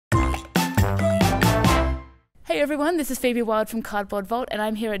everyone, this is Phoebe Wild from Cardboard Vault, and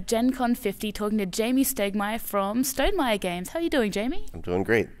I'm here at GenCon50 talking to Jamey Stegmaier from Stonemaier Games. How are you doing, Jamey? I'm doing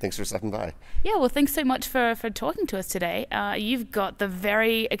great. Thanks for stopping by. Yeah, well, thanks so much for talking to us today. You've got the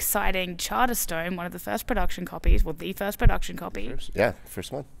very exciting Charterstone, one of the first production copies, well, the first production copy.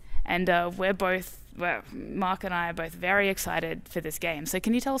 First one. And Mark and I are both very excited for this game. So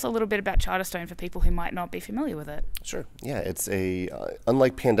can you tell us a little bit about Charterstone for people who might not be familiar with it? Sure. Yeah, it's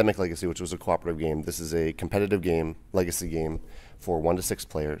unlike Pandemic Legacy, which was a cooperative game, this is a competitive game, legacy game, for 1 to 6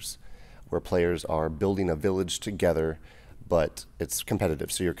 players, where players are building a village together, but it's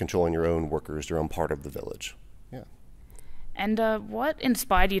competitive, so you're controlling your own workers, your own part of the village. Yeah. And what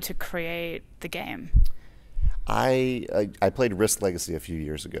inspired you to create the game? I played Risk Legacy a few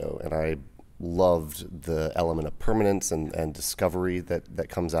years ago, and I loved the element of permanence and discovery that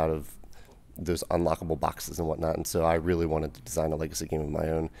comes out of those unlockable boxes and whatnot, and so I really wanted to design a legacy game of my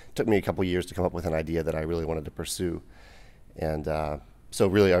own. It took me a couple years to come up with an idea that I really wanted to pursue, and so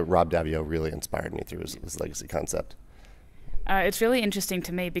really Rob Davio really inspired me through his legacy concept. It's really interesting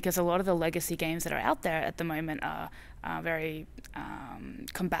to me because a lot of the legacy games that are out there at the moment are very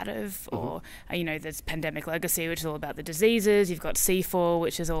combative, or there's Pandemic Legacy, which is all about the diseases. You've got C4,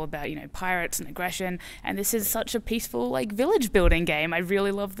 which is all about pirates and aggression, and this is such a peaceful village building game. I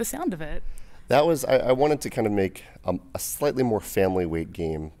really love the sound of it. That was I wanted to kind of make a slightly more family weight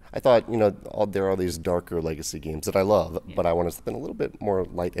game. I thought there are all these darker legacy games that I love, but I wanted something a little bit more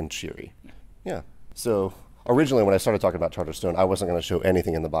light and cheery. Yeah. So originally, when I started talking about Charterstone, I wasn't going to show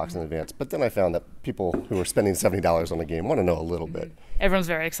anything in the box in advance. But then I found that people who are spending $70 on a game want to know a little bit. Everyone's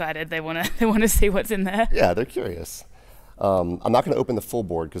very excited. They want to see what's in there. Yeah, they're curious. I'm not going to open the full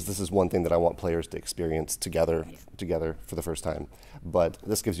board because this is one thing that I want players to experience together for the first time. But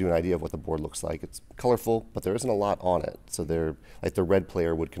this gives you an idea of what the board looks like. It's colorful, but there isn't a lot on it. So the red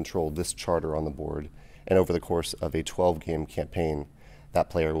player would control this charter on the board, and over the course of a 12-game campaign, that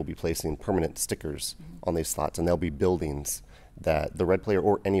player will be placing permanent stickers on these slots, and there'll be buildings that the red player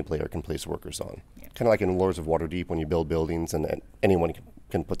or any player can place workers on. Yeah. Kind of like in Lords of Waterdeep when you build buildings, and anyone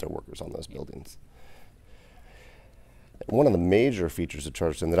can put their workers on those buildings. One of the major features of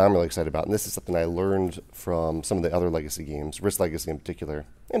Charterstone that I'm really excited about, and this is something I learned from some of the other legacy games, Risk Legacy in particular,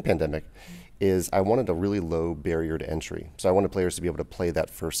 and Pandemic, is I wanted a really low barrier to entry. So I wanted players to be able to play that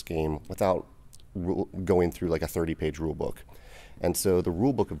first game without going through like a 30-page rule book. And so the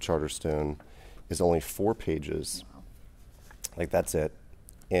rule book of Charterstone is only 4 pages. That's it.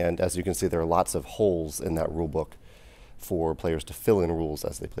 And as you can see, there are lots of holes in that rule book for players to fill in rules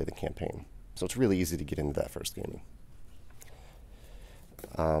as they play the campaign. So it's really easy to get into that first gaming.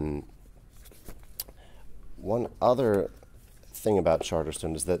 One other thing about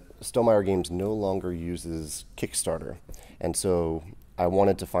Charterstone is that Stonemaier Games no longer uses Kickstarter. And so I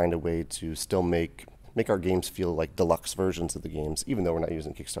wanted to find a way to still make our games feel like deluxe versions of the games, even though we're not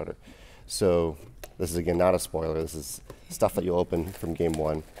using Kickstarter. So this is, again, not a spoiler. This is stuff that you'll open from game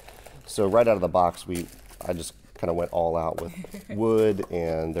 1. So right out of the box, I just kind of went all out with wood,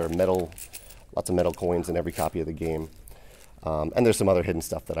 and there are lots of metal coins in every copy of the game. And there's some other hidden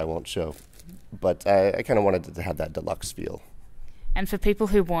stuff that I won't show. But I kind of wanted to have that deluxe feel. And for people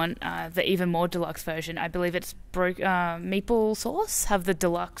who want the even more deluxe version, I believe it's Meeple Sauce have the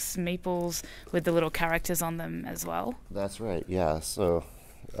deluxe meeples with the little characters on them as well. That's right, yeah. So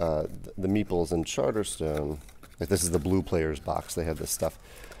the meeples in Charterstone, this is the blue player's box. They have this stuff.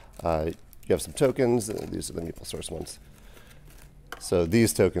 You have some tokens. These are the Meeple Source ones. So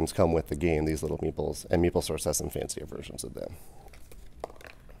these tokens come with the game, these little meeples, and Meeple Source has some fancier versions of them.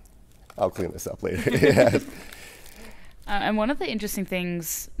 I'll clean this up later. Yeah. And one of the other interesting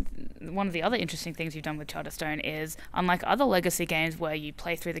things you've done with Charterstone is, unlike other legacy games where you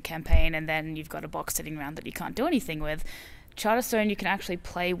play through the campaign and then you've got a box sitting around that you can't do anything with, Charterstone you can actually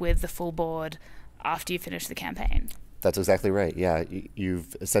play with the full board after you finish the campaign. That's exactly right, yeah.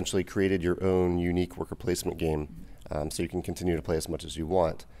 You've essentially created your own unique worker placement game, so you can continue to play as much as you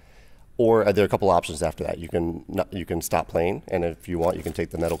want. Or there are a couple options after that. You can stop playing, and if you want, you can take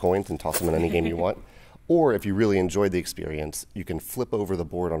the metal coins and toss them in any game you want. Or if you really enjoyed the experience, you can flip over the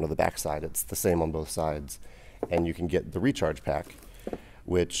board onto the back side. It's the same on both sides. And you can get the recharge pack,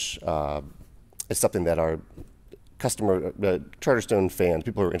 which is something that our Charterstone fans,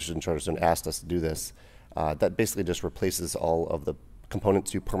 people who are interested in Charterstone, asked us to do this. That basically just replaces all of the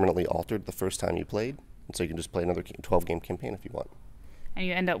components you permanently altered the first time you played. And so you can just play another 12-game campaign if you want. And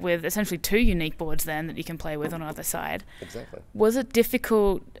you end up with essentially 2 unique boards then that you can play with on either side. Exactly. Was it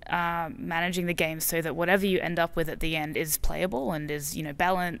difficult managing the game so that whatever you end up with at the end is playable and is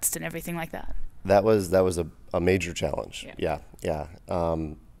balanced and everything like that? That was a major challenge. Yeah.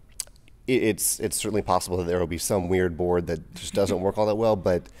 It's certainly possible that there will be some weird board that just doesn't work all that well,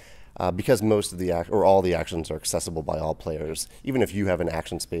 but because most of the or all the actions are accessible by all players, even if you have an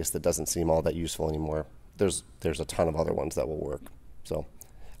action space that doesn't seem all that useful anymore, there's a ton of other ones that will work. So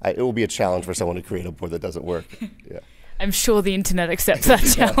it will be a challenge for someone to create a board that doesn't work. Yeah. I'm sure the internet accepts that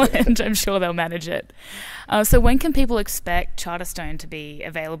challenge. I'm sure they'll manage it. So when can people expect Charterstone to be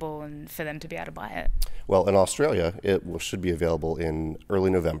available and for them to be able to buy it? Well, in Australia, it should be available in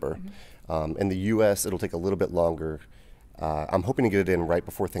early November. In the US, it'll take a little bit longer. I'm hoping to get it in right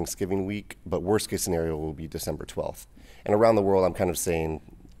before Thanksgiving week, but worst case scenario will be December 12th. And around the world, I'm kind of saying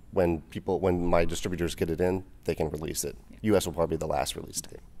when my distributors get it in, they can release it. US will probably be the last release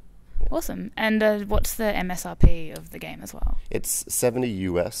date. Awesome. And what's the MSRP of the game as well? It's 70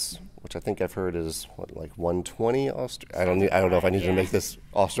 US, which I think I've heard is like 120 I don't know if I need to make this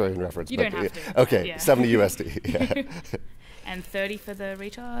Australian reference. You don't have to. Okay, yeah. 70 USD. Yeah. And 30 for the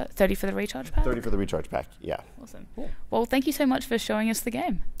recharge. 30 for the recharge pack. 30 for the recharge pack. Yeah. Awesome. Cool. Well, thank you so much for showing us the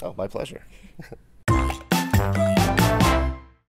game. Oh, my pleasure.